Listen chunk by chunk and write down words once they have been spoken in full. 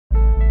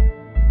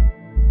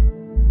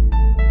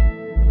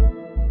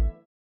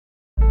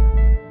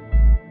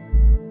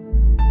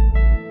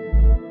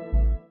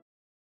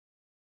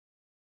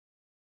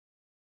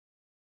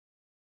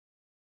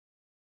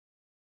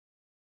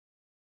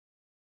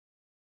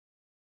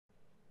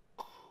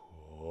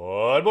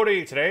Good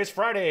morning. Today is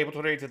Friday, April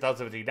 28,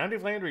 2017. 90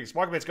 Landry's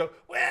market bets go,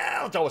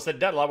 well, it's always said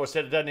and done. A lot more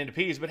said and done into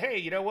P's. But hey,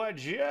 you know what?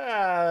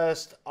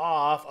 Just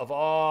off of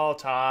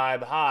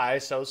all-time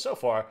highs. So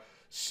far,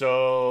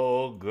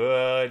 so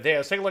good there.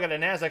 Let's take a look at the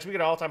NASDAQ. We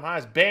get all-time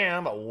highs.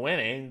 Bam,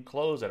 winning.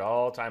 Close at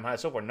all-time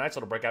highs. So far, nice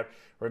little breakout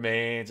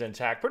remains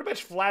intact. Pretty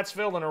much flat's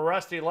filled and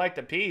rusty like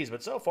the P's.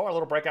 But so far, a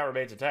little breakout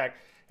remains intact.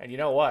 And you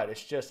know what?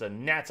 It's just a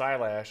gnat's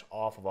eyelash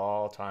off of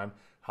all-time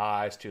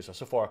highs, too.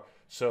 So far,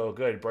 so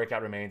good.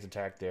 Breakout remains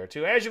intact there,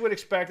 too. As you would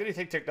expect,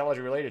 anything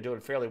technology-related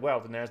doing fairly well.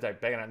 The NASDAQ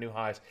banging out new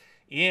highs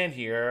in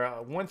here.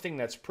 One thing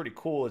that's pretty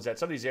cool is that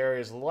some of these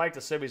areas, like the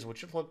semis,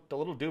 which looked a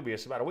little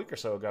dubious about a week or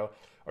so ago,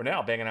 are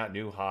now banging out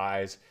new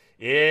highs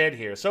in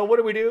here. So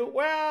what do?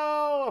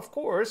 Well, of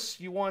course,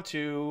 you want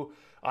to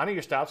honor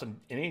your stops on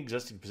any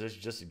existing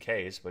positions just in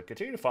case, but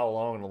continue to follow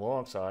along and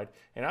alongside,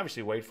 and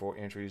obviously wait for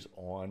entries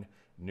on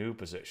new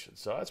positions.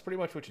 So that's pretty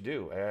much what you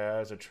do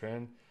as a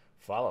trend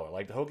follower.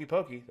 Like the Hokey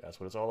Pokey, that's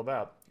what it's all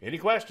about. Any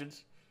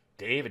questions?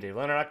 Dave at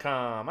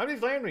DaveLeonard.com. I'm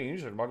Dave Landry,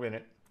 user of the Market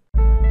Minute.